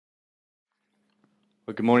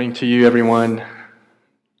Well, good morning to you, everyone.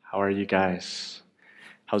 How are you guys?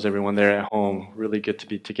 How's everyone there at home? Really good to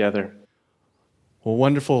be together. Well,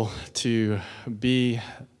 wonderful to be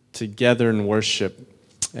together in worship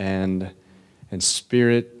and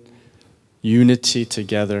spirit unity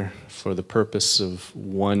together for the purpose of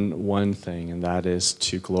one thing, and that is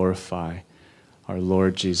to glorify our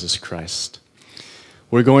Lord Jesus Christ.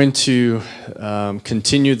 We're going to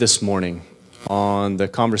continue this morning on the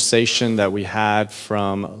conversation that we had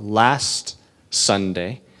from last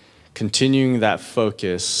Sunday, continuing that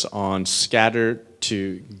focus on scatter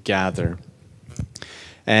to gather.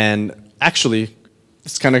 And actually,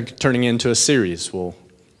 it's kind of turning into a series. We'll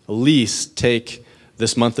at least take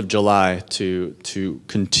this month of July to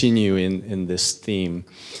continue in this theme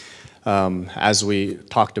as we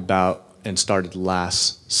talked about and started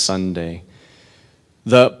last Sunday.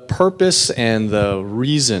 The purpose and the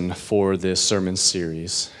reason for this sermon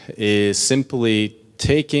series is simply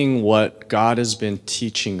taking what God has been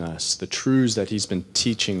teaching us, the truths that He's been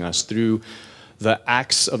teaching us through the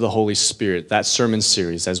Acts of the Holy Spirit, that sermon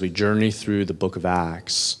series as we journey through the book of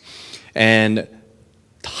Acts, and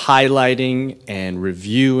highlighting and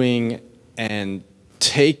reviewing and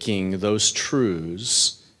taking those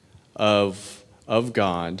truths of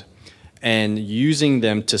God and using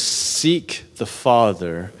them to seek the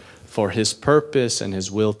Father for His purpose and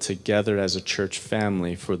His will together as a church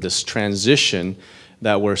family for this transition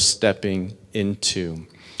that we're stepping into,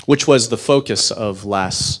 which was the focus of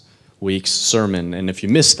last week's sermon. And if you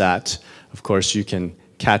missed that, of course, you can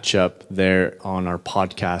catch up there on our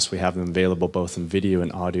podcast. We have them available both in video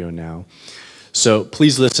and audio now. So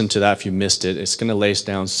please listen to that if you missed it. It's going to lay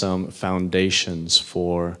down some foundations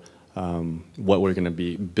for what we're going to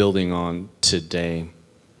be building on today.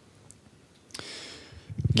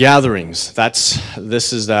 Gatherings.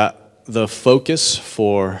 This is the focus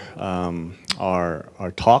for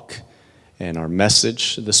our talk and our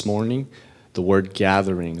message this morning. The word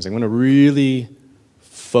gatherings. I'm going to really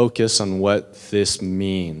focus on what this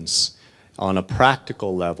means on a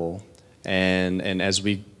practical level, and as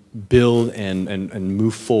we build and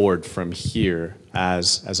move forward from here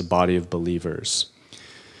as a body of believers.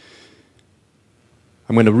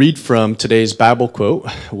 I'm going to read from today's Bible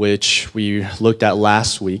quote, which we looked at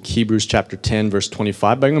last week, Hebrews chapter 10, verse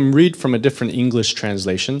 25. But I'm going to read from a different English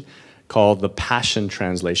translation called the Passion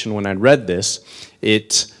Translation. When I read this,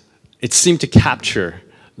 it seemed to capture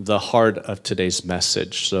the heart of today's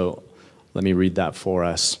message. So let me read that for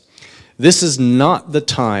us. This is not the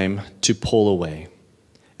time to pull away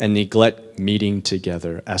and neglect meeting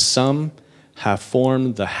together, as some have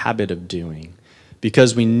formed the habit of doing,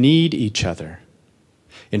 because we need each other.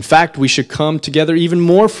 In fact, we should come together even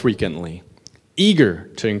more frequently, eager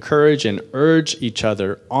to encourage and urge each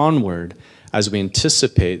other onward as we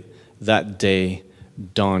anticipate that day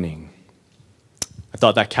dawning. I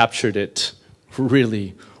thought that captured it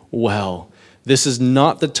really well. This is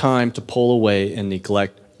not the time to pull away and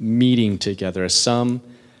neglect meeting together, as some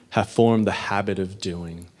have formed the habit of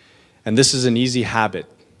doing. And this is an easy habit,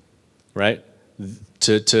 right?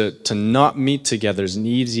 To not meet together is an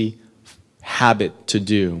easy habit to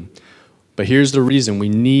do. But here's the reason: we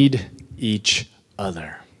need each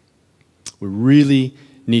other. We really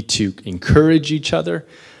need to encourage each other,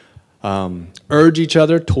 urge each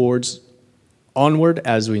other towards onward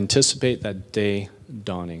as we anticipate that day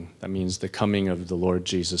dawning. That means the coming of the Lord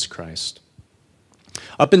Jesus Christ.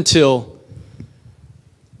 Up until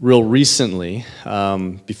real recently,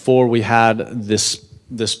 before we had this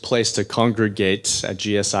place to congregate at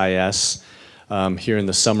GSIS here in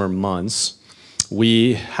the summer months,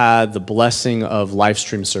 we had the blessing of live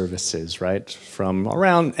stream services, right? From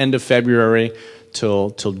around end of February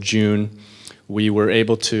till June, we were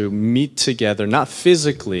able to meet together, not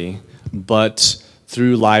physically, but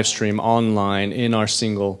through live stream online in our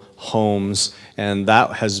single homes, and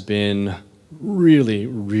that has been really,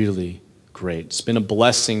 really great. It's been a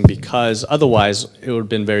blessing because otherwise it would have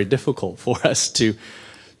been very difficult for us to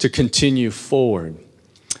continue forward.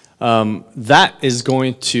 That is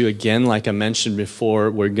going to, again, like I mentioned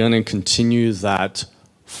before, we're going to continue that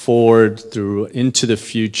forward through into the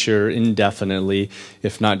future indefinitely,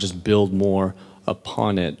 if not just build more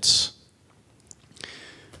upon it.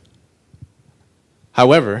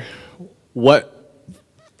 However, what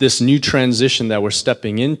this new transition that we're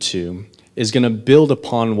stepping into is going to build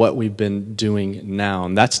upon what we've been doing now,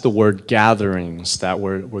 and that's the word gatherings that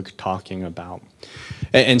we're talking about.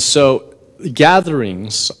 And so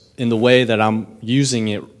gatherings, in the way that I'm using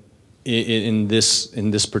it in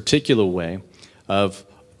this particular way of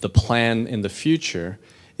the plan in the future,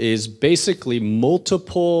 is basically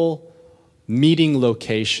multiple meeting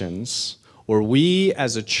locations where we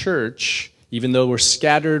as a church, even though we're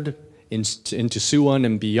scattered into Suwon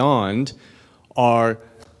and beyond, are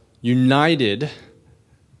united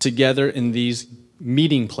together in these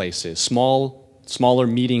meeting places, smaller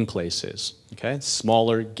meeting places, okay?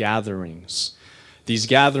 Smaller gatherings. These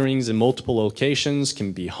gatherings in multiple locations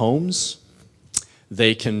can be homes.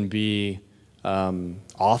 They can be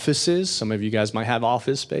offices. Some of you guys might have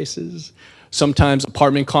office spaces. Sometimes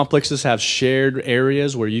apartment complexes have shared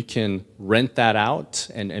areas where you can rent that out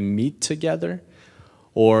and meet together,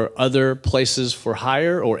 or other places for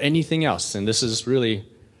hire, or anything else. And this is really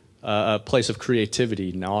a place of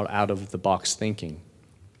creativity, not out of the box thinking.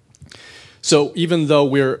 So even though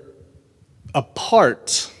we're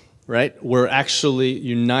apart, right, we're actually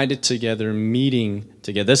united together, meeting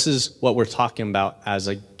together. This is what we're talking about as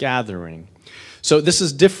a gathering. So this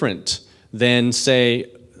is different than, say,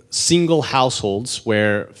 single households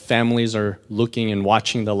where families are looking and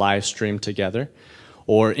watching the live stream together,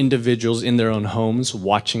 or individuals in their own homes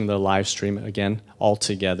watching the live stream, again, all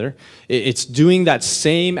together. It's doing that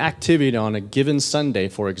same activity on a given Sunday,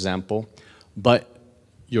 for example, but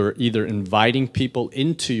you're either inviting people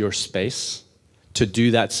into your space to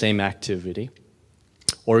do that same activity,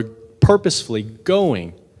 or purposefully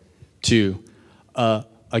going to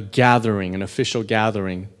a gathering, an official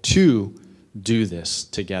gathering, to do this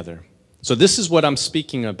together. So this is what I'm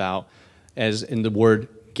speaking about as in the word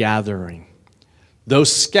gathering.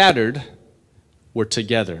 Those scattered were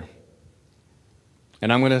together.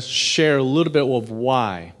 And I'm going to share a little bit of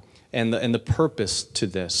why and the purpose to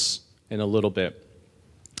this in a little bit.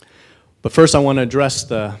 But first I want to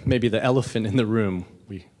address maybe the elephant in the room.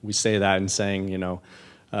 We say that in saying, you know,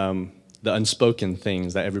 the unspoken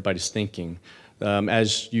things that everybody's thinking.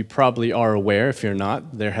 As you probably are aware, if you're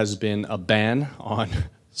not, there has been a ban on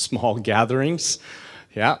small gatherings,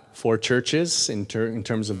 for churches in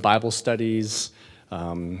terms of Bible studies,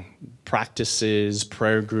 practices,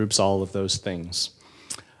 prayer groups, all of those things.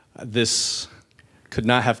 This could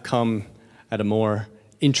not have come at a more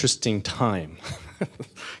interesting time,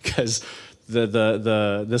 because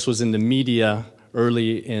this was in the media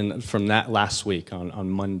from that last week on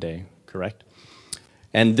Monday, correct?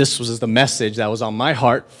 And this was the message that was on my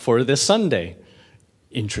heart for this Sunday.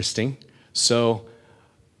 Interesting. So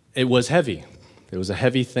it was heavy. It was a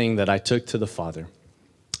heavy thing that I took to the Father.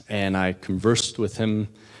 And I conversed with him,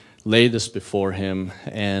 laid this before him,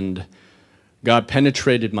 and God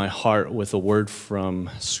penetrated my heart with a word from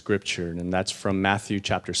Scripture, and that's from Matthew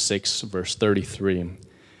chapter 6, verse 33.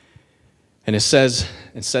 And it says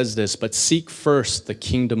this, "But seek first the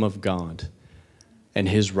kingdom of God and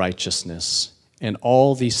his righteousness, and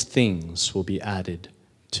all these things will be added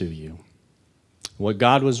to you." What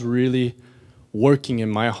God was really working in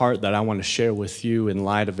my heart that I want to share with you in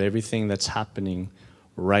light of everything that's happening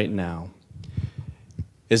right now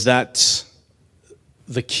is that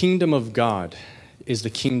the kingdom of God is the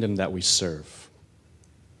kingdom that we serve.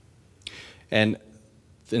 And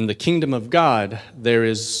in the kingdom of God, there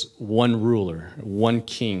is one ruler, one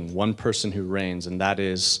king, one person who reigns, and that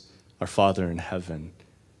is our Father in heaven.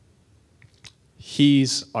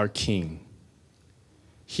 He's our king.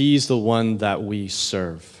 He's the one that we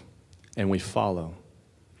serve and we follow.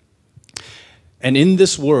 And in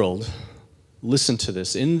this world, listen to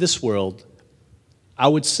this, in this world, I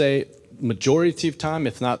would say majority of time,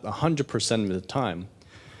 if not 100% of the time,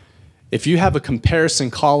 if you have a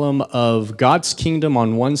comparison column of God's kingdom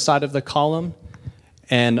on one side of the column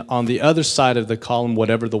and on the other side of the column,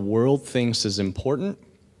 whatever the world thinks is important,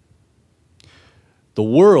 the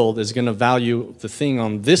world is going to value the thing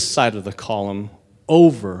on this side of the column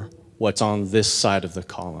over what's on this side of the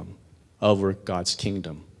column, over God's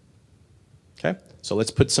kingdom. Okay? So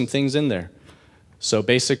let's put some things in there. So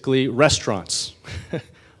basically, restaurants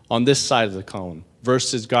on this side of the column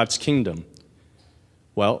versus God's kingdom.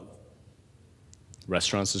 Well,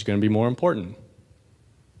 restaurants is going to be more important.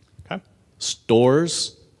 Okay?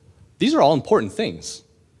 Stores, these are all important things,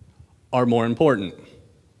 are more important.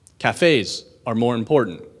 Cafes are more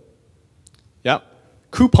important. Yep.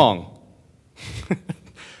 Coupon.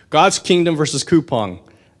 God's kingdom versus coupon.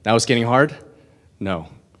 Now it's getting hard? No.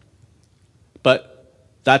 But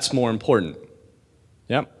that's more important.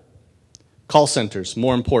 Yep. Call centers,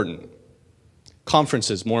 more important.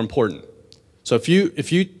 Conferences, more important. So if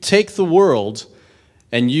you take the world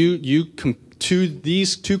and you to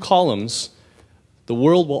these two columns, the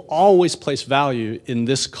world will always place value in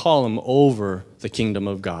this column over the kingdom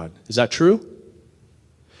of God. Is that true?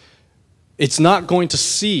 It's not going to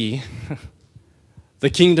see the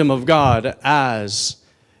kingdom of God as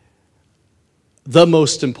the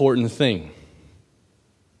most important thing.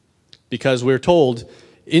 Because we're told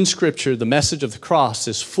in Scripture, the message of the cross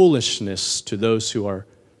is foolishness to those who are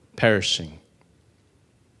perishing.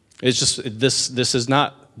 It's just, this is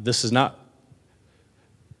not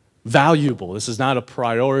valuable. This is not a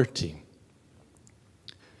priority.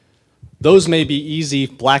 Those may be easy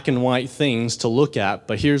black and white things to look at,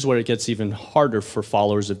 but here's where it gets even harder for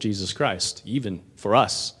followers of Jesus Christ, even for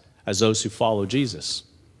us as those who follow Jesus.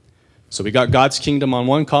 So we got God's kingdom on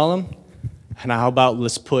one column, and how about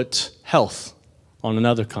let's put health on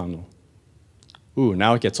another column? Ooh,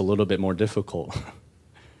 now it gets a little bit more difficult.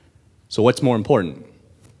 So what's more important?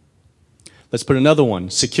 Let's put another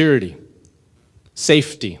one, security,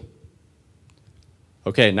 safety.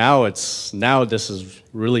 Okay, now this is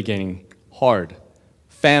really getting hard.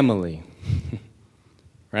 Family,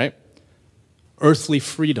 right? Earthly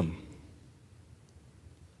freedom.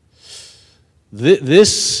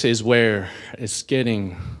 This is where it's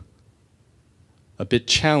getting a bit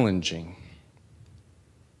challenging.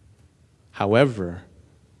 However,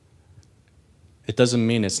 it doesn't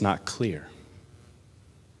mean it's not clear.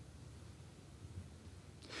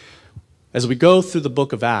 As we go through the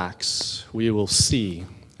book of Acts, we will see,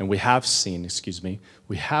 and we have seen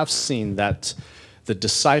that the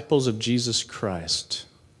disciples of Jesus Christ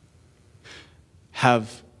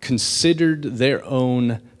have considered their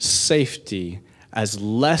own safety as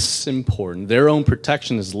less important, their own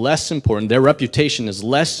protection is less important, their reputation is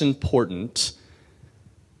less important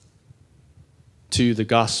to the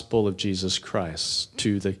gospel of Jesus Christ,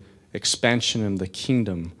 to the expansion of the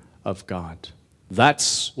kingdom of God.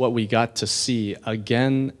 That's what we got to see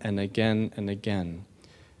again and again and again.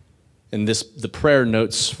 In the prayer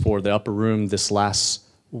notes for the upper room this last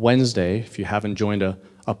Wednesday, if you haven't joined a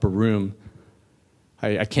upper room,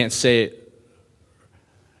 I can't say it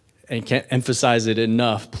and can't emphasize it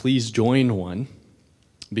enough. Please join one,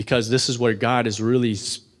 because this is where God is really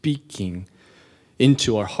speaking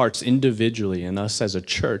into our hearts individually and us as a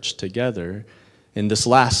church together. In this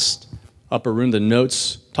last upper room, the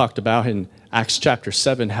notes talked about in Acts chapter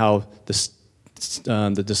 7 how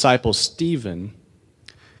the disciple Stephen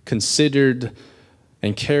considered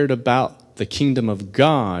and cared about the kingdom of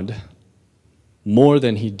God more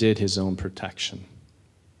than he did his own protection.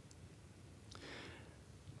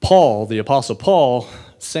 Paul, the Apostle Paul,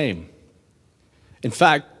 same. In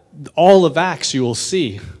fact, all of Acts you will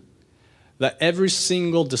see that every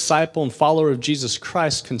single disciple and follower of Jesus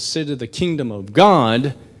Christ considered the kingdom of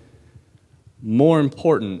God more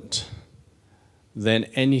important than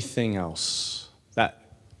anything else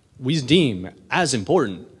that we deem as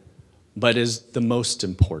important, but is the most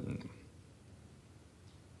important.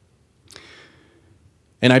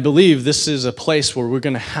 And I believe this is a place where we're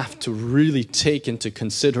going to have to really take into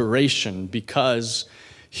consideration, because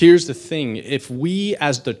here's the thing: if we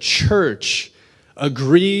as the church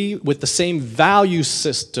agree with the same value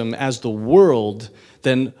system as the world,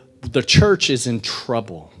 then the church is in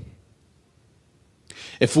trouble.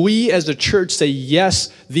 If we as the church say,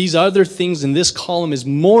 yes, these other things in this column is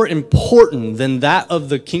more important than that of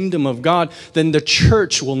the kingdom of God, then the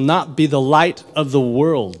church will not be the light of the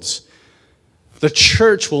world. The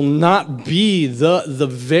church will not be the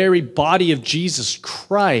very body of Jesus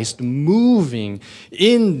Christ moving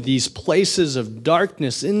in these places of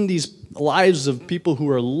darkness, in these lives of people who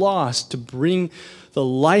are lost, to bring the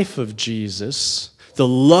life of Jesus, the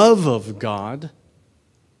love of God,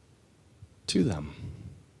 to them.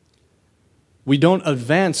 We don't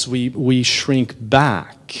advance, we shrink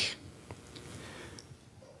back.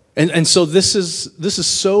 And so this is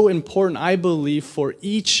so important, I believe, for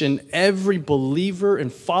each and every believer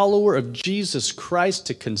and follower of Jesus Christ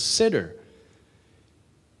to consider.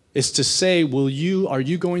 Is to say, are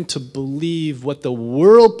you going to believe what the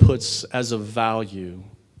world puts as a value?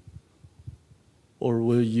 Or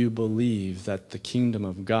will you believe that the kingdom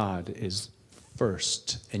of God is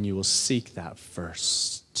first, and you will seek that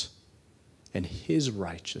first, and his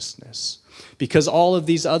righteousness? Because all of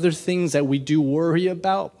these other things that we do worry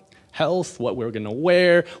about, health, what we're going to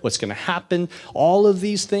wear, what's going to happen, all of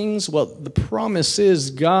these things, well, the promise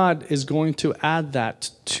is God is going to add that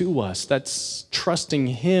to us. That's trusting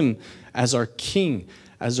him as our king,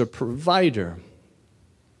 as our provider.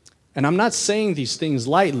 And I'm not saying these things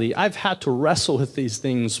lightly. I've had to wrestle with these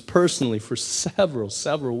things personally for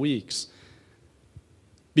several weeks,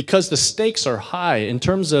 because the stakes are high in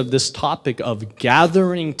terms of this topic of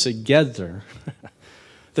gathering together.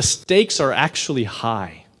 The stakes are actually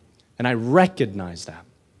high. And I recognize that.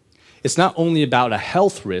 It's not only about a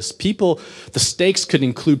health risk. The stakes could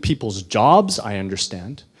include people's jobs, I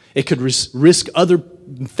understand. It could risk other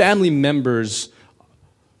family members'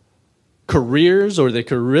 careers, or they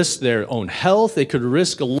could risk their own health. They could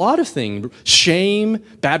risk a lot of things. Shame,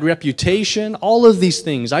 bad reputation, all of these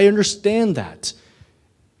things. I understand that.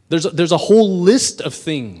 There's a whole list of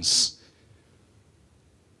things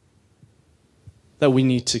that we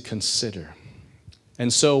need to consider.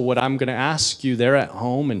 And so what I'm going to ask you there at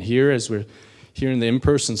home and here as we're here in the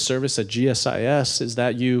in-person service at GSIS is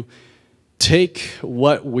that you take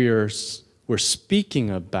what we're speaking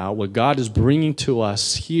about, what God is bringing to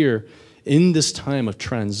us here in this time of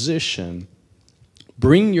transition,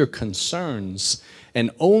 bring your concerns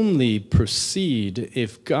and only proceed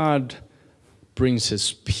if God brings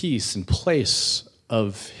his peace in place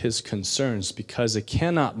of his concerns, because it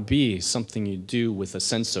cannot be something you do with a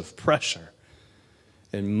sense of pressure.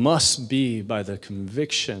 It must be by the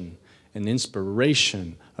conviction and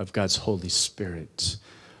inspiration of God's Holy Spirit.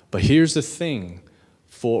 But here's the thing,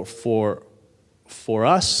 for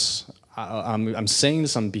us, I'm saying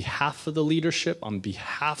this on behalf of the leadership, on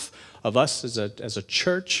behalf of us as a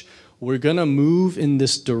church, we're going to move in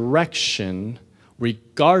this direction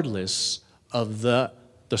regardless of the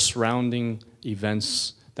surrounding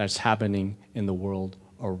events that's happening in the world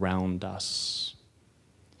around us.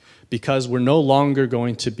 Because we're no longer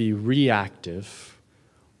going to be reactive,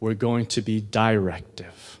 we're going to be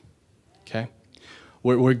directive. Okay?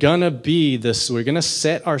 We're going to be this, we're going to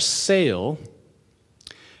set our sail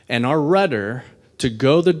and our rudder to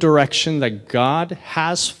go the direction that God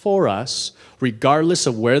has for us, regardless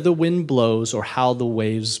of where the wind blows or how the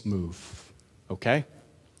waves move. Okay?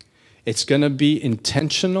 It's going to be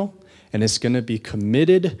intentional, and it's going to be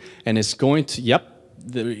committed, and it's going to,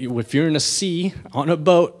 if you're in a sea, on a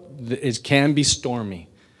boat, it can be stormy.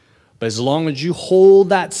 But as long as you hold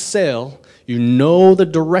that sail, you know the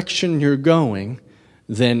direction you're going,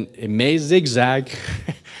 then it may zigzag.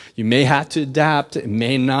 You may have to adapt. It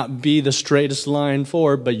may not be the straightest line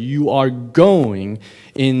forward, but you are going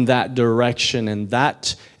in that direction. And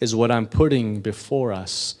that is what I'm putting before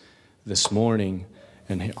us this morning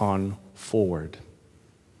and on forward.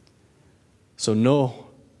 So no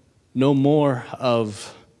more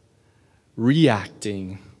of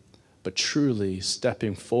reacting, but truly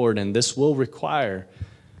stepping forward. And this will require,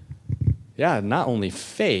 not only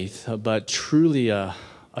faith, but truly a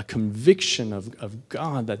conviction of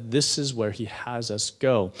God that this is where he has us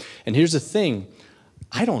go. And here's the thing,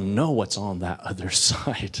 I don't know what's on that other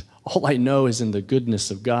side. All I know is in the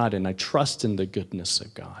goodness of God, and I trust in the goodness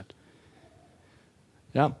of God.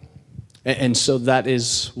 Yeah. And so that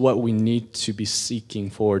is what we need to be seeking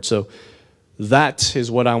forward. So that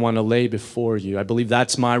is what I want to lay before you. I believe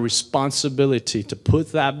that's my responsibility, to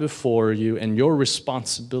put that before you, and your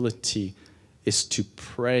responsibility is to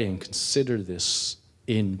pray and consider this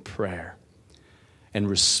in prayer and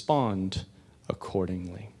respond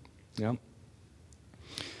accordingly. Yeah.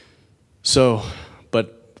 So,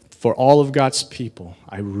 but for all of God's people,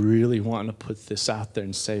 I really want to put this out there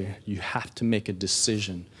and say, you have to make a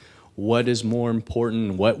decision. What is more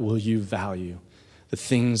important? What will you value? The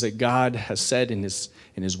things that God has said in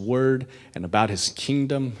his word and about his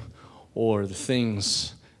kingdom, or the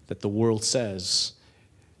things that the world says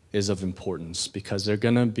is of importance, because they're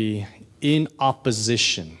going to be in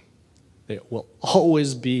opposition. They will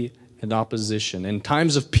always be in opposition. In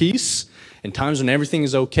times of peace, in times when everything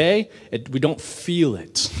is okay, we don't feel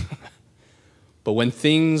it. But when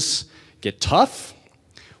things get tough,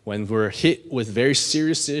 when we're hit with very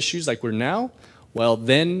serious issues like we're now, well,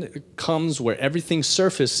 then it comes where everything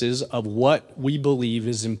surfaces of what we believe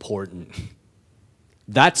is important.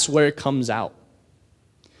 That's where it comes out.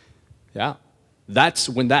 Yeah. That's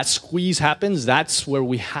when that squeeze happens, that's where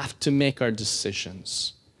we have to make our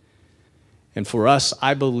decisions. And for us,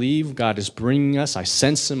 I believe God is bringing us, I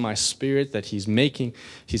sense in my spirit that he's making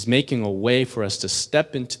a way for us to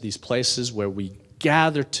step into these places where we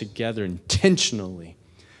gather together intentionally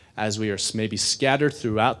as we are maybe scattered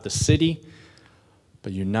throughout the city,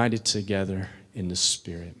 but united together in the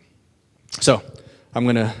Spirit. So I'm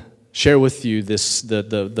going to share with you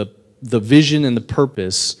the vision and the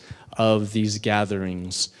purpose of these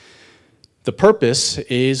gatherings. The purpose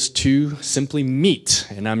is to simply meet,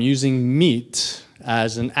 and I'm using meet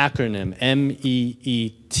as an acronym,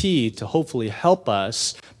 MEET, to hopefully help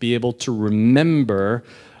us be able to remember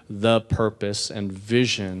the purpose and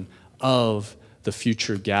vision of the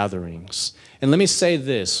future gatherings. And let me say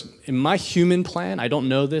this, in my human plan, I don't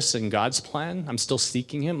know this in God's plan, I'm still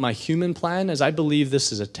seeking him. My human plan is I believe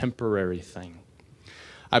this is a temporary thing.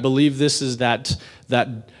 I believe this is that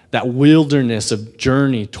wilderness of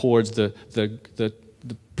journey towards the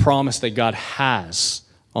promise that God has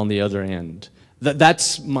on the other end.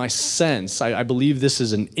 That's my sense. I believe this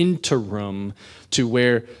is an interim to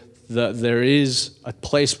where there is a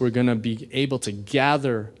place we're going to be able to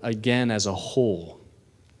gather again as a whole.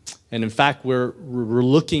 And in fact, we're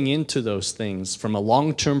looking into those things from a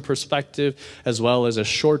long-term perspective as well as a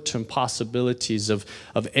short-term possibilities of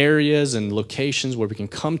areas and locations where we can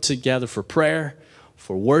come together for prayer,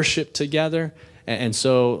 for worship together. And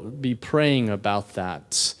so be praying about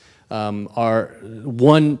that. Our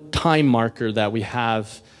one time marker that we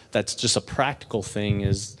have that's just a practical thing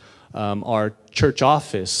is our church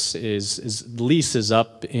office lease is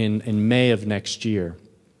up in May of next year.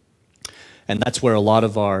 And that's where a lot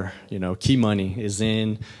of our, key money is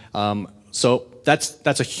in. So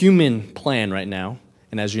that's a human plan right now.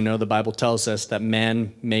 And as you know, the Bible tells us that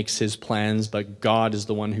man makes his plans, but God is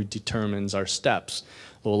the one who determines our steps.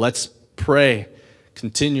 Well, let's pray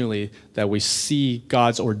continually that we see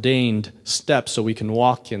God's ordained steps so we can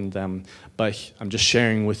walk in them. But I'm just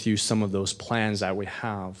sharing with you some of those plans that we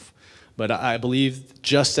have. But I believe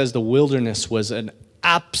just as the wilderness was an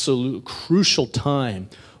absolute crucial time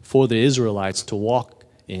for the Israelites to walk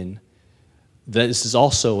in, this is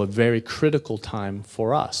also a very critical time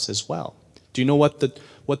for us as well. Do you know what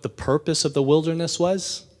the purpose of the wilderness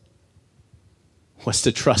was? Was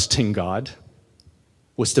to trust in God,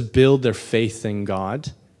 was to build their faith in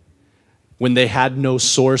God. When they had no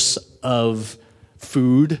source of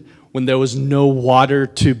food, when there was no water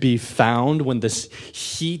to be found, when this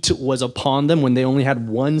heat was upon them, when they only had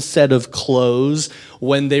one set of clothes,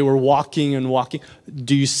 when they were walking and walking.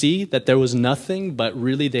 Do you see that there was nothing, but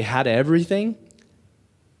really they had everything?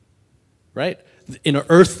 Right? In an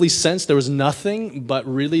earthly sense, there was nothing, but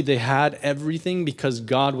really they had everything because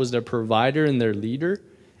God was their provider and their leader,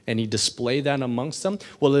 and he displayed that amongst them.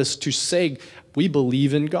 Well, it's to say we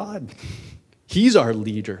believe in God. He's our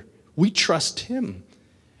leader. We trust him.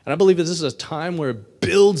 And I believe that this is a time where it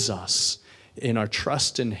builds us in our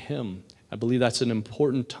trust in him. I believe that's an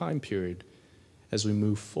important time period as we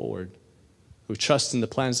move forward. We trust in the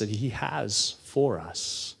plans that he has for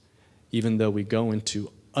us, even though we go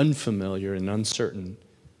into unfamiliar and uncertain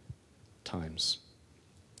times.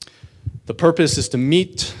 The purpose is to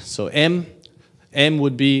meet. So M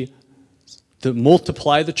would be to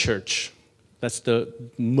multiply the church. That's the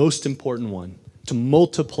most important one, to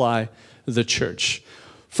multiply the church.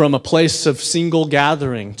 From a place of single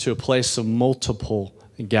gathering to a place of multiple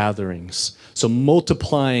gatherings. So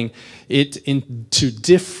multiplying it into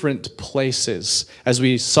different places. As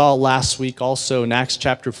we saw last week also in Acts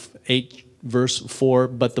chapter 8, verse 4,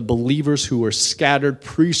 but the believers who were scattered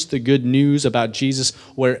preached the good news about Jesus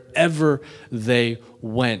wherever they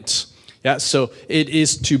went. Yeah, so it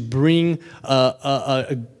is to bring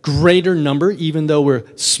a greater number, even though we're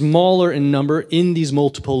smaller in number in these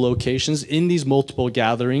multiple locations, in these multiple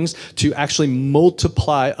gatherings, to actually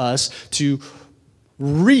multiply us to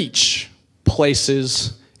reach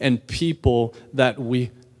places and people that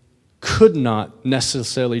we could not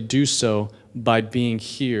necessarily do so by being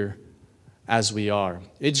here as we are.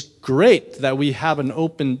 It's great that we have an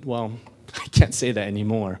open, well, I can't say that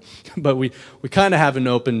anymore, but we kind of have an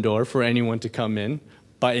open door for anyone to come in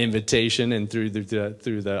by invitation and through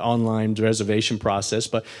the online reservation process.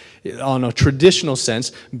 But on a traditional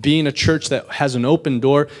sense, being a church that has an open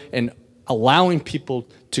door and allowing people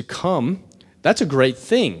to come, that's a great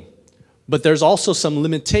thing. But there's also some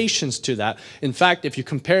limitations to that. In fact, if you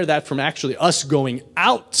compare that from actually us going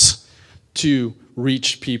out to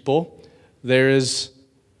reach people, there's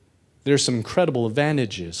some incredible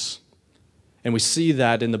advantages. And we see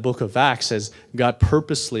that in the book of Acts as God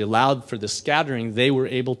purposely allowed for the scattering, they were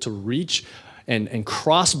able to reach and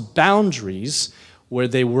cross boundaries where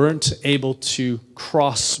they weren't able to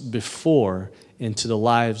cross before into the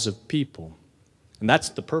lives of people. And that's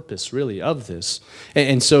the purpose, really, of this.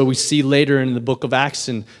 And so we see later in the book of Acts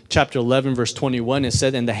in chapter 11, verse 21, it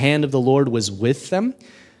said, "And the hand of the Lord was with them."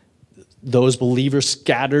 Those believers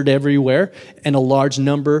scattered everywhere, and a large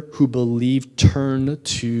number who believed turned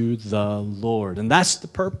to the Lord. And that's the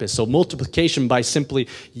purpose. So multiplication by simply,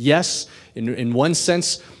 yes, in one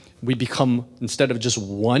sense, we become, instead of just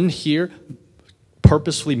one here,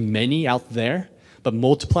 purposefully many out there. But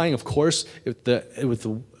multiplying, of course, with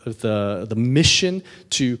the mission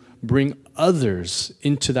to bring others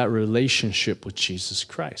into that relationship with Jesus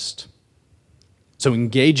Christ. So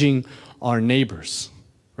engaging our neighbors,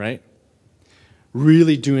 right?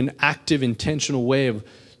 Really doing an active, intentional way of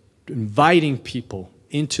inviting people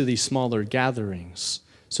into these smaller gatherings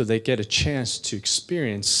so they get a chance to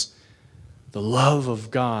experience the love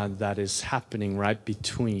of God that is happening right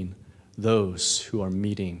between those who are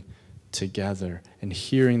meeting together and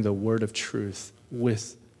hearing the word of truth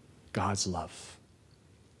with God's love.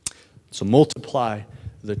 So multiply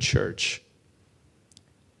the church.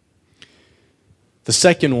 The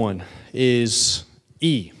second one is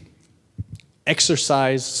E,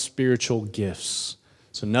 exercise spiritual gifts.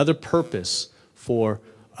 So another purpose for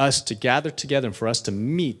us to gather together and for us to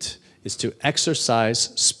meet is to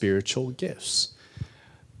exercise spiritual gifts.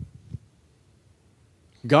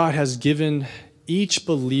 God has given each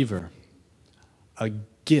believer a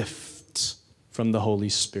gift from the Holy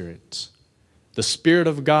Spirit. The Spirit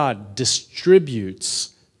of God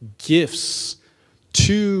distributes gifts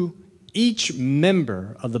to each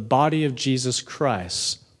member of the body of Jesus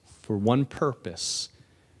Christ for one purpose,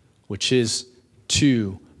 which is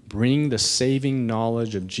to bring the saving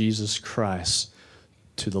knowledge of Jesus Christ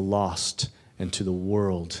to the lost and to the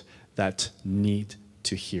world that need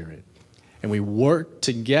to hear it. And we work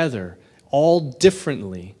together, all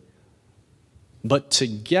differently, but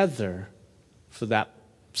together for that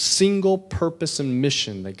single purpose and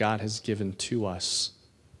mission that God has given to us.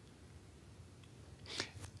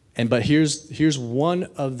 But here's one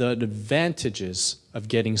of the advantages of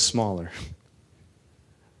getting smaller.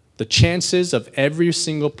 The chances of every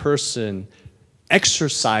single person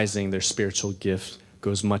exercising their spiritual gift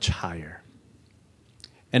goes much higher.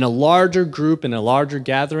 In a larger group, in a larger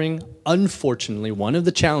gathering, unfortunately, one of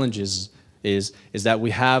the challenges is that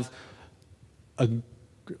we have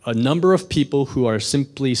a number of people who are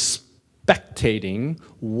simply spectating,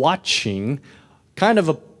 watching, kind of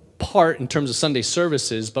a part in terms of Sunday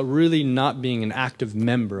services, but really not being an active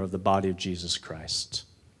member of the body of Jesus Christ.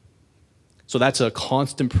 So that's a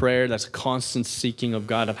constant prayer, that's a constant seeking of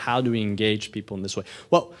God of how do we engage people in this way.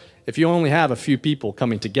 Well, if you only have a few people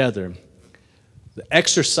coming together, the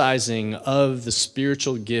exercising of the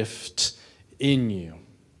spiritual gift in you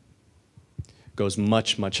goes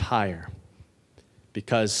much, much higher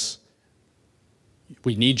because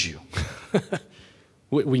we need you.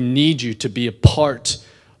 We need you to be a part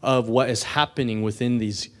of what is happening within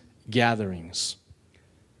these gatherings.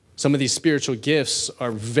 Some of these spiritual gifts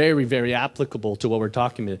are very, very applicable to what we're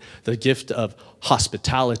talking about. The gift of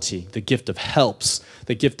hospitality, the gift of helps,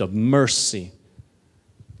 the gift of mercy,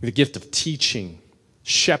 the gift of teaching,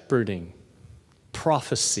 shepherding,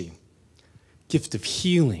 prophecy, gift of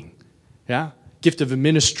healing, gift of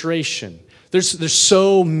administration. There's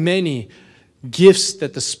so many gifts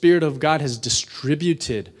that the Spirit of God has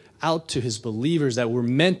distributed out to his believers that we're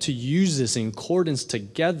meant to use this in accordance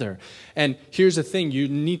together. And here's the thing, you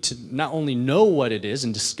need to not only know what it is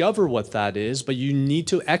and discover what that is, but you need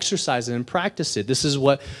to exercise it and practice it. This is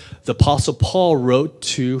what the Apostle Paul wrote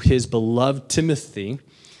to his beloved Timothy.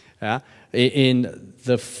 In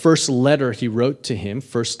the first letter he wrote to him,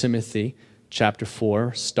 1 Timothy chapter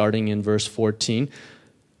 4, starting in verse 14,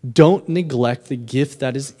 don't neglect the gift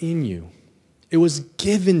that is in you. It was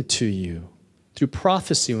given to you through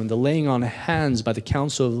prophecy and the laying on of hands by the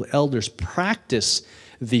council of elders. Practice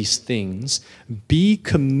these things. Be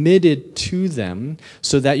committed to them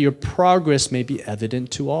so that your progress may be evident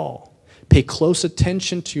to all. Pay close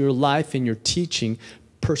attention to your life and your teaching.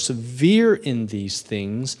 Persevere in these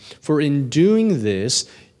things, for in doing this,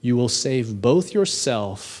 you will save both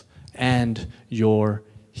yourself and your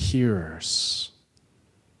hearers.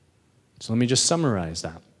 So let me just summarize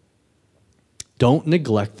that. Don't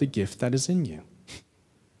neglect the gift that is in you.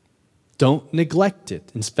 Don't neglect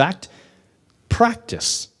it. In fact,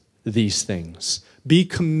 practice these things. Be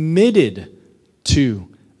committed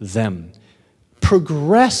to them.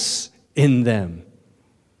 Progress in them.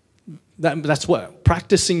 That's what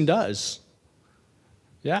practicing does.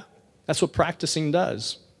 Yeah, that's what practicing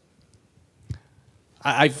does.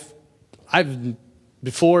 I've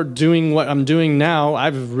before doing what I'm doing now,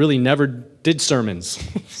 I've really never did sermons.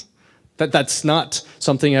 That's not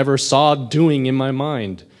something I ever saw doing in my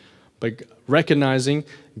mind. But recognizing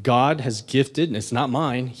God has gifted, and it's not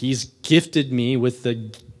mine, he's gifted me with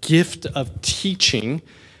the gift of teaching.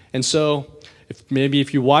 And so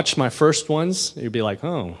if you watch my first ones, you'd be like,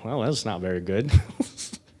 oh, well, that's not very good.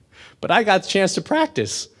 But I got the chance to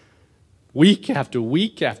practice week after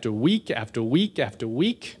week after week after week after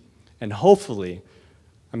week. And hopefully,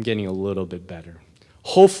 I'm getting a little bit better.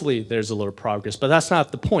 Hopefully, there's a little progress. But that's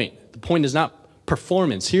not the point. The point is not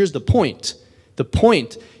performance. Here's the point. The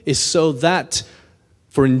point is so that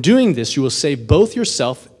for in doing this, you will save both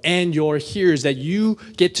yourself and your hearers, that you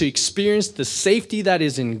get to experience the safety that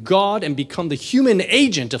is in God and become the human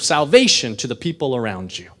agent of salvation to the people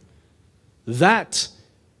around you. That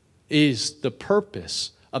is the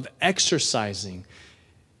purpose of exercising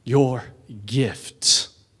your gift.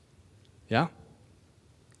 Yeah?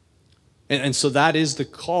 And so that is the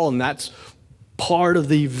call, and that's part of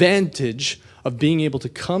the advantage of being able to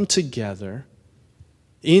come together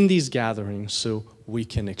in these gatherings so we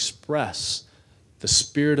can express the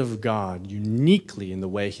Spirit of God uniquely in the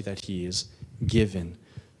way that He is given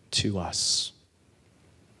to us.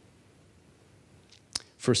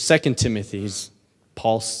 For 2 Timothy,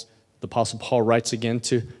 the Apostle Paul writes again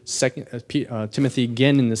to Timothy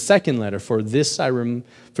again in the second letter, for this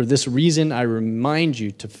reason I remind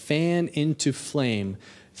you to fan into flame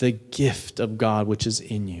the gift of God which is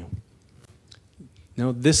in you.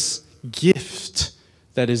 Now, this gift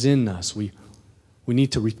that is in us, we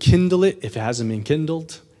need to rekindle it if it hasn't been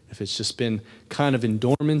kindled, if it's just been kind of in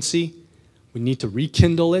dormancy. We need to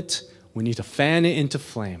rekindle it. We need to fan it into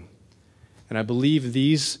flame. And I believe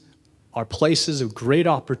these are places of great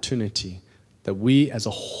opportunity that we as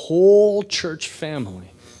a whole church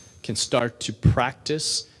family can start to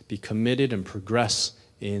practice, be committed, and progress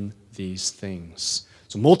in these things.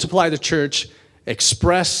 So multiply the church,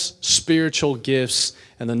 express spiritual gifts,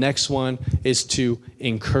 and the next one is to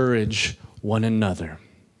encourage one another.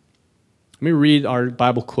 Let me read our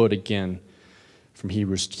Bible quote again from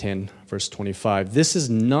Hebrews 10, verse 25. This is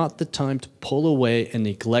not the time to pull away and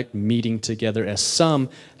neglect meeting together, as some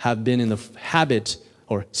have been in the habit,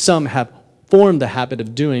 or some have formed the habit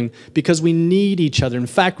of doing, because we need each other. In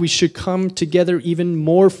fact, we should come together even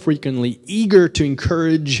more frequently, eager to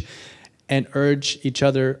encourage and urge each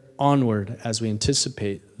other onward as we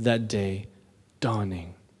anticipate that day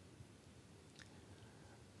dawning.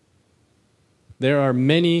 There are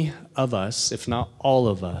many of us, if not all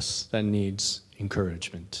of us, that needs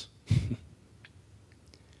encouragement.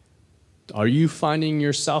 Are you finding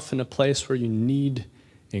yourself in a place where you need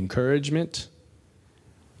encouragement?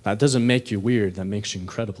 That doesn't make you weird. That makes you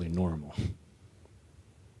incredibly normal.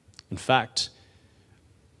 In fact,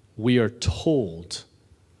 we are told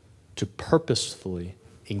to purposefully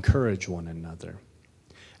encourage one another.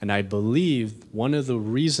 And I believe one of the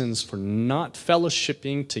reasons for not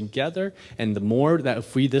fellowshipping together, and the more that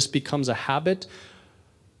if this becomes a habit,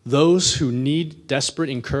 those who need desperate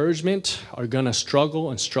encouragement are going to struggle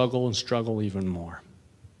and struggle and struggle even more.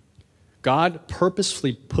 God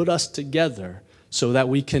purposefully put us together so that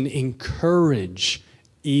we can encourage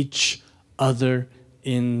each other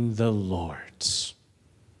in the Lord,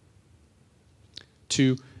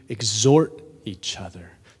 to exhort each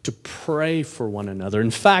other, to pray for one another. In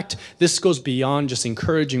fact, this goes beyond just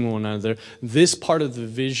encouraging one another. This part of the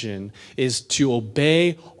vision is to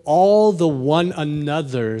obey all the one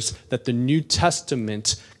another's that the New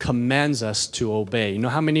Testament commands us to obey. You know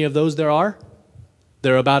how many of those there are?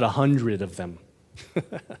 There are about 100 of them.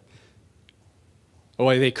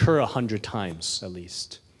 Or they occur 100 times at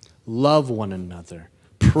least. Love one another.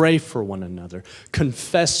 Pray for one another.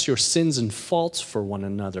 Confess your sins and faults for one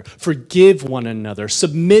another. Forgive one another.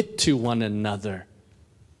 Submit to one another.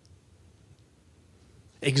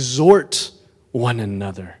 Exhort one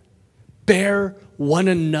another. Bear one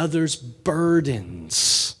another's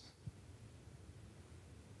burdens.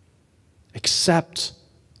 Accept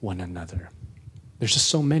one another. There's just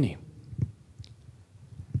so many.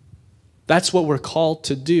 That's what we're called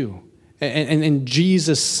to do. And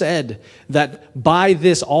Jesus said that by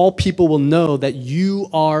this all people will know that you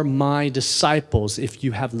are my disciples if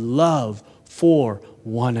you have love for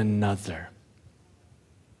one another.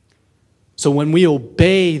 So when we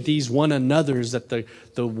obey these one another's that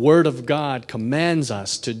the Word of God commands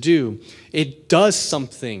us to do, it does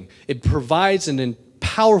something. It provides an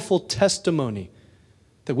powerful testimony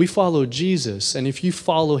that we follow Jesus. And if you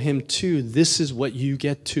follow Him too, this is what you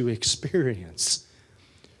get to experience.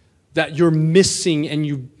 That you're missing and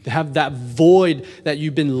you have that void that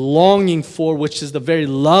you've been longing for, which is the very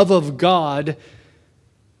love of God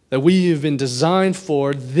that we have been designed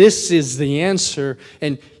for. This is the answer.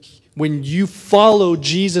 And when you follow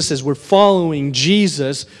Jesus as we're following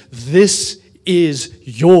Jesus, this is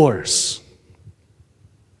yours.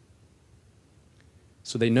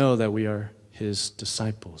 So they know that we are His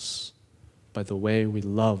disciples by the way we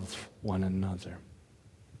love one another.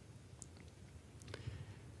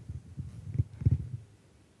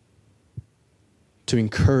 To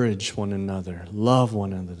encourage one another, love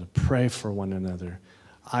one another, pray for one another.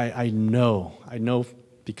 I know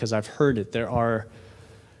because I've heard it. There are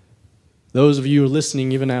those of you who are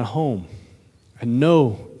listening even at home. I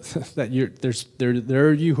know that there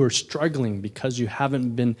are you who are struggling because you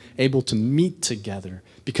haven't been able to meet together,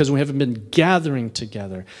 because we haven't been gathering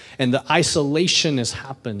together, and the isolation is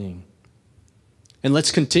happening. And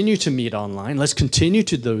let's continue to meet online. Let's continue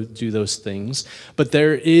to do those things. But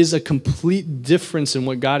there is a complete difference in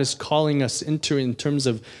what God is calling us into in terms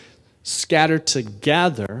of scattered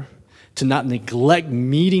together, to not neglect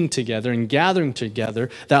meeting together and gathering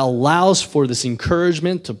together, that allows for this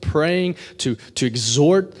encouragement to praying, to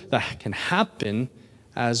exhort that can happen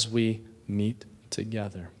as we meet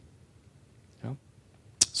together. Yeah?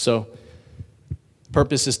 So,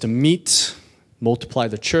 purpose is to meet, multiply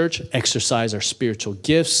the church, exercise our spiritual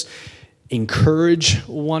gifts, encourage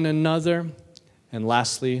one another, and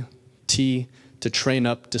lastly, T, to train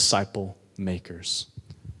up disciple makers.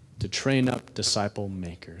 To train up disciple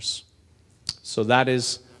makers. So that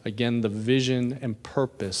is, again, the vision and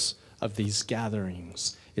purpose of these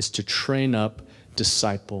gatherings, is to train up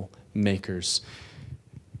disciple makers.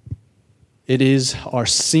 It is our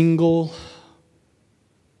single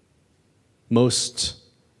most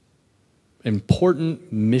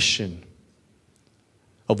important mission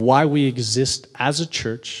of why we exist as a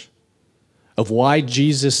church, of why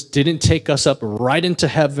Jesus didn't take us up right into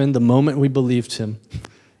heaven the moment we believed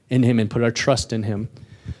in him and put our trust in him,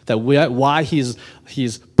 why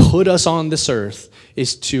he's put us on this earth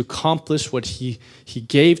is to accomplish what he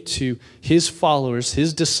gave to his followers,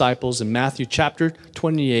 his disciples in Matthew chapter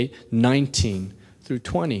 28, 19 through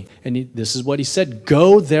 20. And this is what he said: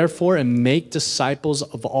 "Go therefore and make disciples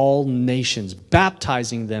of all nations,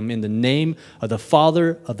 baptizing them in the name of the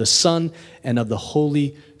Father, of the Son, and of the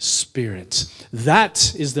Holy Spirit."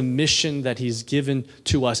 That is the mission that he's given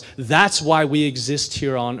to us. That's why we exist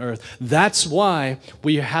here on earth. That's why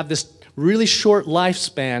we have this really short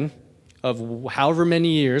lifespan of however many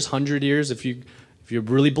years, 100 years if you're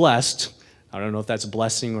really blessed. I don't know if that's a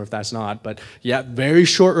blessing or if that's not, but yeah, very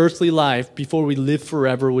short earthly life before we live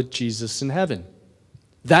forever with Jesus in heaven.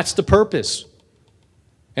 That's the purpose.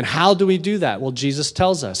 And how do we do that? Well, Jesus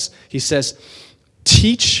tells us. He says,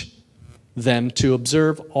 "Teach them to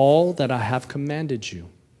observe all that I have commanded you.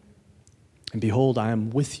 And behold, I am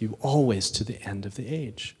with you always to the end of the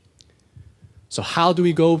age." So how do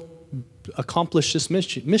we go accomplish this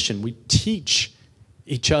mission? We teach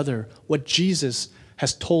each other what Jesus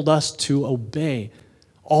has told us to obey,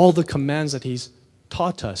 all the commands that he's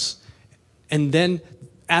taught us. And then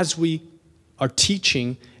as we are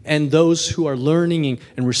teaching and those who are learning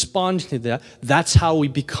and responding to that, that's how we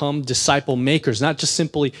become disciple makers. Not just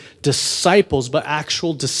simply disciples, but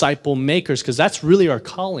actual disciple makers, because that's really our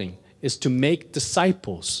calling, is to make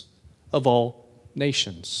disciples of all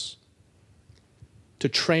nations. To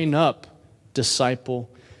train up disciple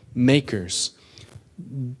makers.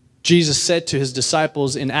 Jesus said to his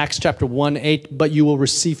disciples in Acts chapter 1:8, "But you will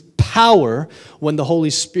receive power when the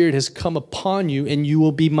Holy Spirit has come upon you, and you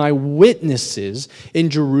will be my witnesses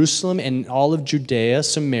in Jerusalem and all of Judea,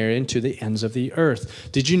 Samaria, and to the ends of the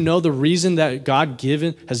earth." Did you know the reason that God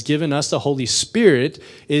has given us the Holy Spirit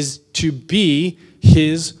is to be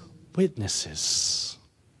his witnesses?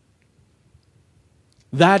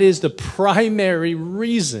 That is the primary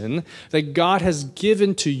reason that God has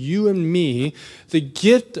given to you and me the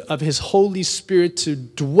gift of his Holy Spirit to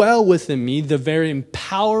dwell within me, the very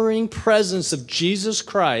empowering presence of Jesus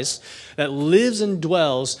Christ that lives and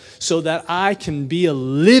dwells, so that I can be a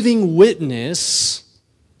living witness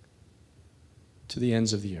to the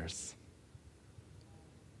ends of the earth.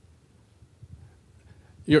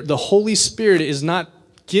 The Holy Spirit is not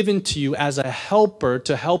given to you as a helper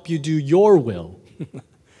to help you do your will,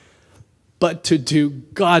 but to do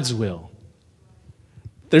God's will.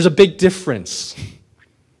 There's a big difference.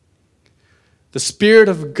 The Spirit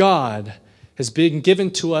of God has been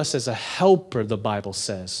given to us as a helper, the Bible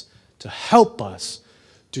says, to help us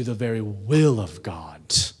do the very will of God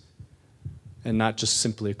and not just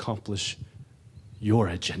simply accomplish your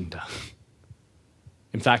agenda.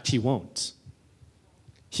 In fact, he won't.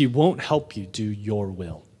 He won't help you do your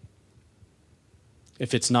will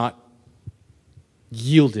if it's not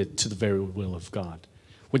yielded to the very will of God.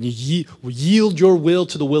 When you yield your will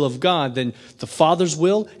to the will of God, then the Father's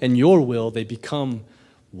will and your will, they become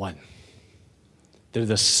one. They're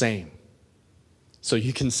the same. So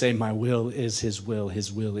you can say, my will is his will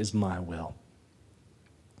is my will.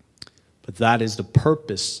 But that is the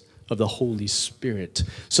purpose of the Holy Spirit.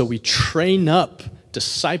 So we train up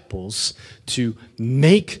disciples to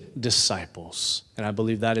make disciples. And I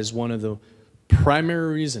believe that is one of the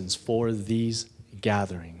primary reasons for these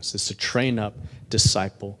gatherings, is to train up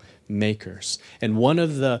disciple makers. And one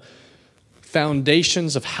of the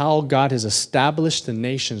foundations of how God has established the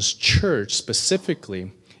nation's church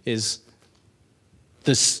specifically is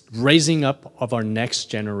this raising up of our next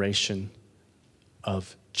generation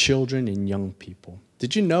of children and young people.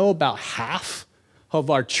 Did you know about half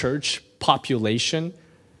of our church population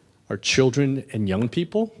are children and young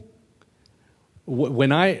people?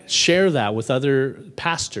 When I share that with other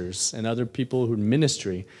pastors and other people who are in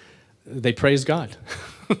ministry, they praise God.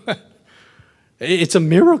 It's a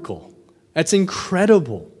miracle. That's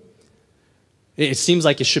incredible. It seems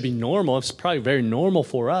like it should be normal. It's probably very normal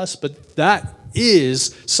for us, but that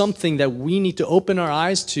is something that we need to open our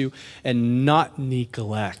eyes to and not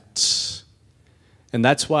neglect. And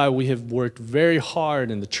that's why we have worked very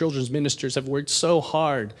hard, and the children's ministers have worked so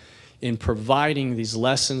hard in providing these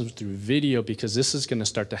lessons through video, because this is going to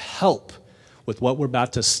start to help with what we're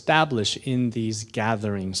about to establish in these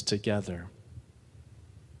gatherings together.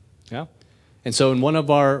 Yeah? And so in one of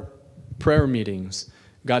our prayer meetings,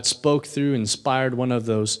 God spoke through, inspired one of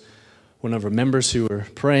our members who were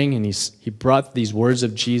praying, and he brought these words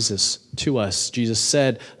of Jesus to us. Jesus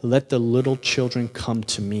said, "Let the little children come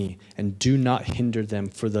to me, and do not hinder them,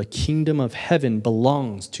 for the kingdom of heaven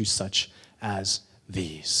belongs to such as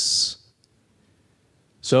these."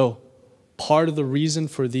 So, part of the reason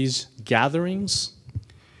for these gatherings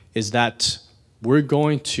is that we're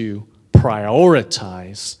going to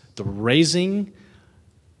prioritize the raising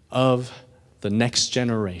of the next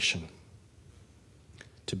generation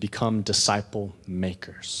to become disciple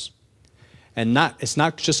makers. And it's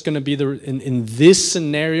not just going to be in this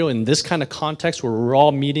scenario, in this kind of context where we're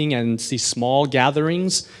all meeting and see small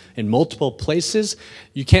gatherings in multiple places.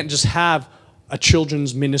 You can't just have a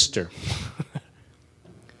children's minister.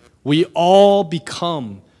 We all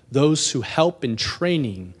become those who help in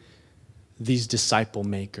training these disciple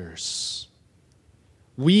makers.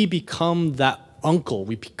 We become that uncle,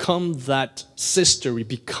 we become that sister, we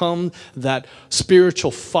become that spiritual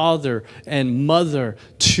father and mother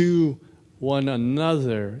to one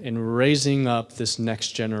another in raising up this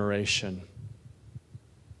next generation.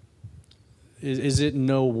 Is it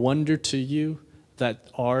no wonder to you that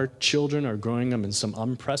our children are growing up in some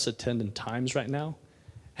unprecedented times right now,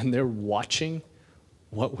 and they're watching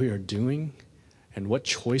what we are doing and what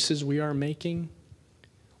choices we are making,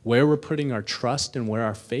 where we're putting our trust and where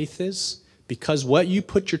our faith is? Because what you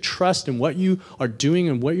put your trust in, what you are doing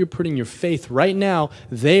and what you're putting your faith right now,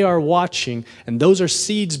 they are watching, and those are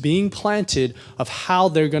seeds being planted of how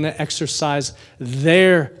they're going to exercise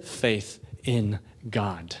their faith in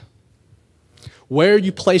God. Where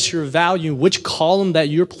you place your value, which column that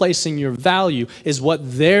you're placing your value, is what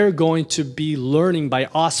they're going to be learning by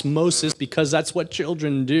osmosis, because that's what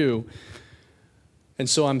children do. And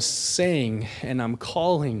so I'm saying, and I'm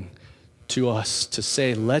calling to us to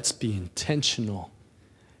say, let's be intentional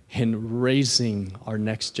in raising our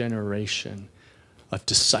next generation of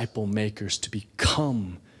disciple makers to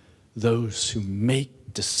become those who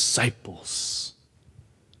make disciples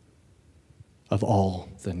of all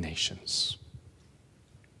the nations.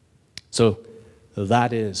 So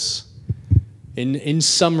that is, in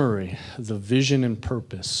summary, the vision and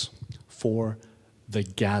purpose for the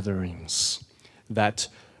gatherings that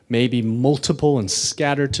may be multiple and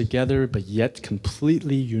scattered together, but yet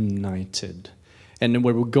completely united. And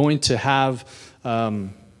where we're going to have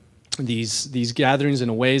these gatherings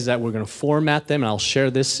in ways that we're going to format them, and I'll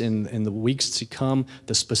share this in the weeks to come,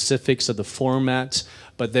 the specifics of the format,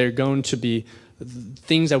 but they're going to be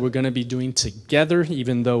things that we're going to be doing together,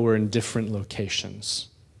 even though we're in different locations,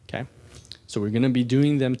 okay? So we're going to be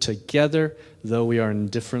doing them together, though we are in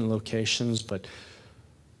different locations, but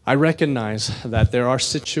I recognize that there are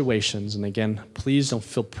situations, and again, please don't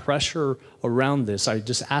feel pressure around this. I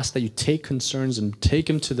just ask that you take concerns and take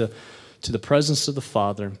them to the presence of the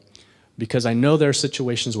Father, because I know there are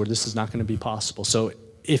situations where this is not going to be possible. So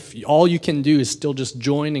if all you can do is still just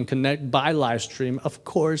join and connect by live stream, of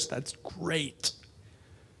course, that's great.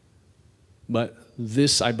 But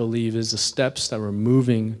this, I believe, is the steps that we're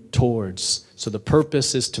moving towards. So the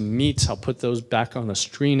purpose is to meet. I'll put those back on the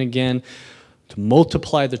screen again. To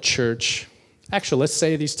multiply the church. Actually, let's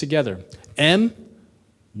say these together. M,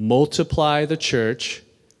 multiply the church.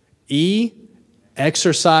 E,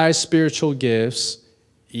 exercise spiritual gifts.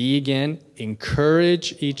 E again,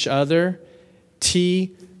 encourage each other.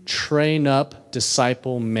 T, train up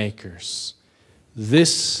disciple makers.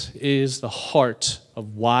 This is the heart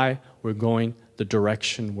of why we're going the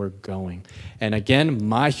direction we're going. And again,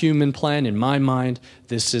 my human plan, in my mind,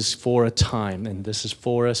 this is for a time and this is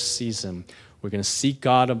for a season. We're going to seek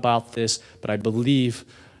God about this, but I believe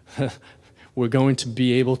we're going to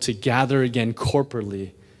be able to gather again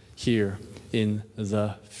corporately here in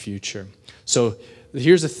the future. So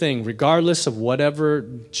here's the thing. Regardless of whatever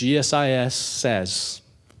GSIS says,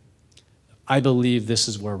 I believe this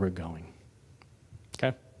is where we're going.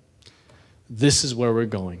 Okay? This is where we're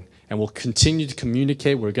going. And we'll continue to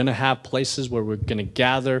communicate. We're going to have places where we're going to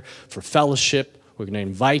gather for fellowship. We're going to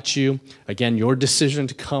invite you. Again, your decision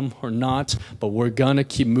to come or not, but we're going to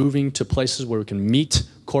keep moving to places where we can meet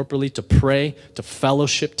corporately, to pray, to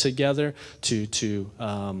fellowship together, to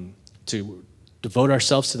devote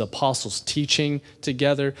ourselves to the apostles' teaching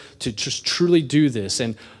together, to just truly do this.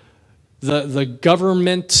 And the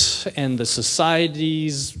government and the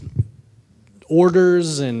society's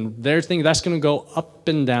orders and their thing, that's going to go up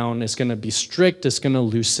and down. It's going to be strict. It's going to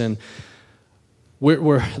loosen. We're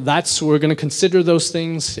going to consider those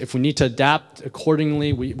things. If we need to adapt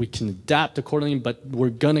accordingly, we can adapt accordingly, but we're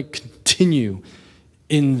going to continue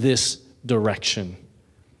in this direction.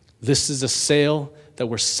 This is a sail that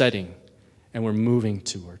we're setting and we're moving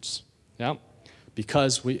towards. Yeah?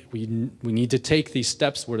 Because we need to take these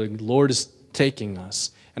steps where the Lord is taking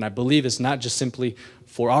us. And I believe it's not just simply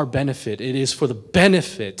for our benefit. It is for the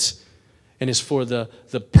benefit and is for the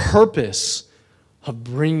purpose of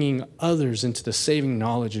bringing others into the saving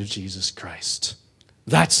knowledge of Jesus Christ.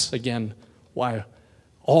 That's, again, why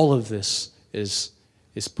all of this is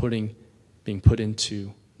being put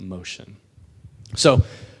into motion. So,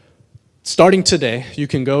 starting today, you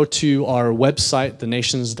can go to our website,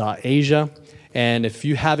 thenations.asia, and if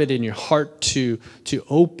you have it in your heart to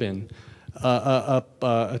open,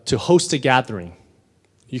 to host a gathering,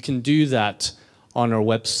 you can do that on our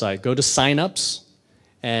website. Go to signups,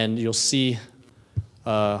 and you'll see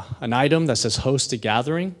an item that says host a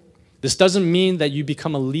gathering. This doesn't mean that you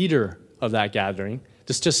become a leader of that gathering.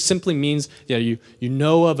 This just simply means you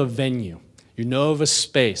know of a venue. You know of a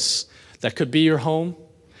space. That could be your home.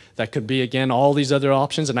 That could be, again, all these other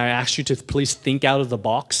options. And I ask you to please think out of the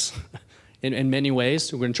box in many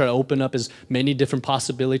ways. We're going to try to open up as many different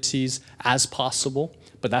possibilities as possible.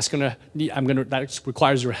 But that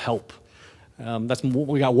requires your help.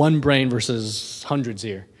 We got one brain versus hundreds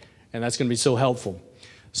here. And that's going to be so helpful.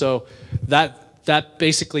 So that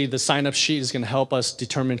basically, the sign-up sheet is going to help us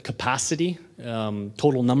determine capacity,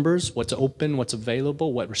 total numbers, what's open, what's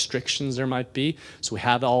available, what restrictions there might be. So we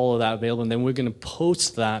have all of that available, and then we're going to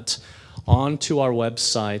post that onto our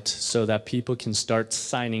website so that people can start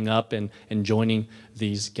signing up and joining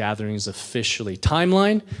these gatherings officially.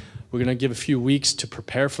 Timeline, we're going to give a few weeks to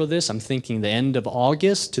prepare for this. I'm thinking the end of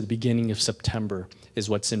August to the beginning of September is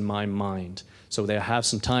what's in my mind. So they have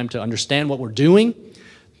some time to understand what we're doing,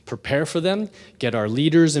 prepare for them, get our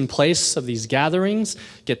leaders in place of these gatherings,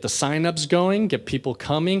 get the signups going, get people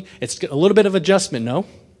coming. It's a little bit of adjustment, no?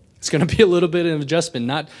 It's going to be a little bit of adjustment,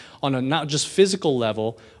 not just physical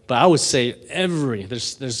level, but I would say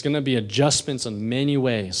there's going to be adjustments in many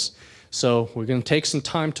ways. So we're going to take some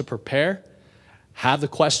time to prepare, have the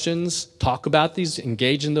questions, talk about these,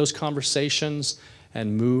 engage in those conversations,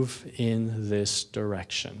 and move in this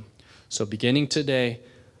direction. So beginning today,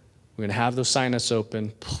 we're going to have those sign-ups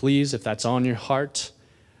open. Please, if that's on your heart,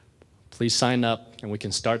 please sign up, and we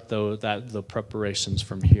can start the preparations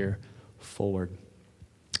from here forward.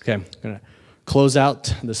 Okay, I'm going to close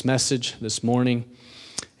out this message this morning,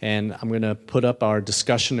 and I'm going to put up our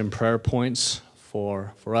discussion and prayer points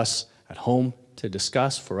for us at home to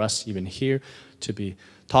discuss, for us even here to be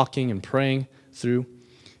talking and praying through.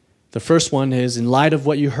 The first one is, in light of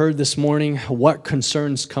what you heard this morning, what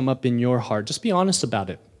concerns come up in your heart? Just be honest about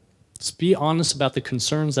it. Just be honest about the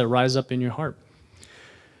concerns that rise up in your heart.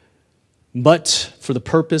 But for the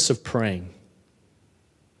purpose of praying,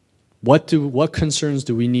 what concerns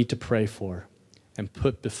do we need to pray for and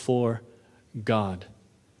put before God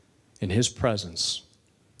in His presence?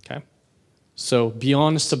 Okay? So be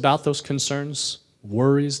honest about those concerns,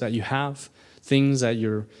 worries that you have, things that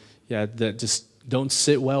that just don't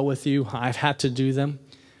sit well with you. I've had to do them,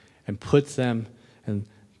 and put them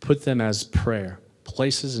as prayer,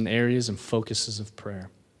 places and areas and focuses of prayer.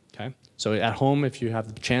 Okay? So at home, if you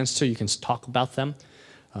have the chance to, you can talk about them,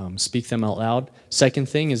 speak them out loud. Second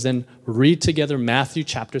thing is then read together Matthew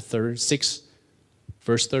chapter 6,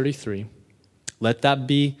 verse 33. Let that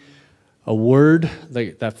be a word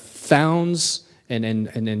that founds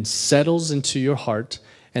and settles into your heart,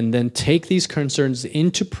 and then take these concerns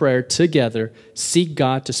into prayer together. Seek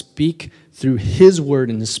God to speak through His word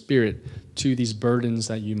in the Spirit to these burdens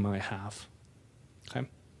that you might have. Okay?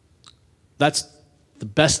 That's the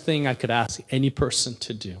best thing I could ask any person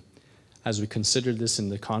to do as we consider this in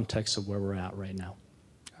the context of where we're at right now.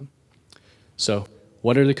 Okay? So,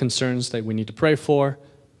 what are the concerns that we need to pray for?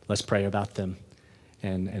 Let's pray about them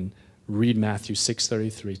and read Matthew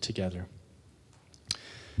 6:33 together.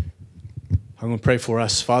 I'm going to pray for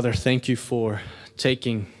us. Father, thank you for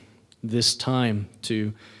taking this time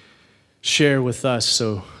to share with us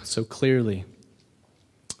so clearly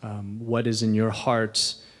what is in your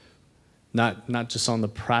heart, not just on the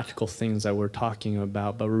practical things that we're talking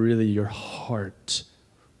about, but really your heart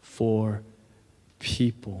for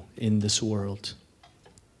people in this world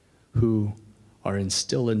who are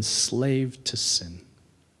still enslaved to sin,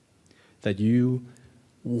 that you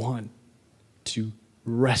want to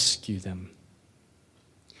rescue them.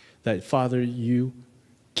 That, Father, you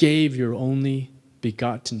gave your only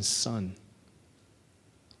begotten Son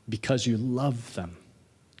because you love them,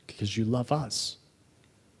 because you love us.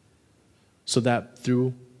 So that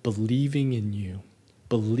through believing in you,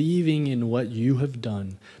 believing in what you have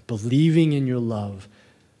done, believing in your love,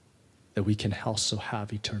 that we can also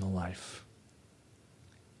have eternal life.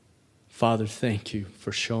 Father, thank you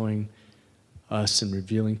for showing us and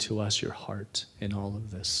revealing to us your heart in all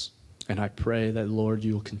of this. And I pray that, Lord,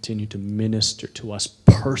 you will continue to minister to us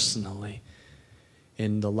personally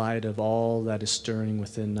in the light of all that is stirring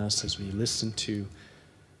within us as we listen to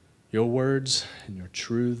your words and your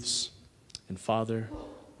truths. And Father,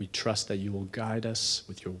 we trust that you will guide us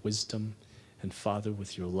with your wisdom and, Father,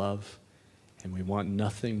 with your love. And we want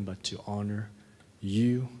nothing but to honor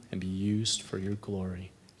you and be used for your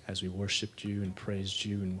glory as we worshiped you and praised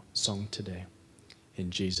you in song today. In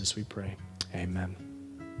Jesus we pray. Amen.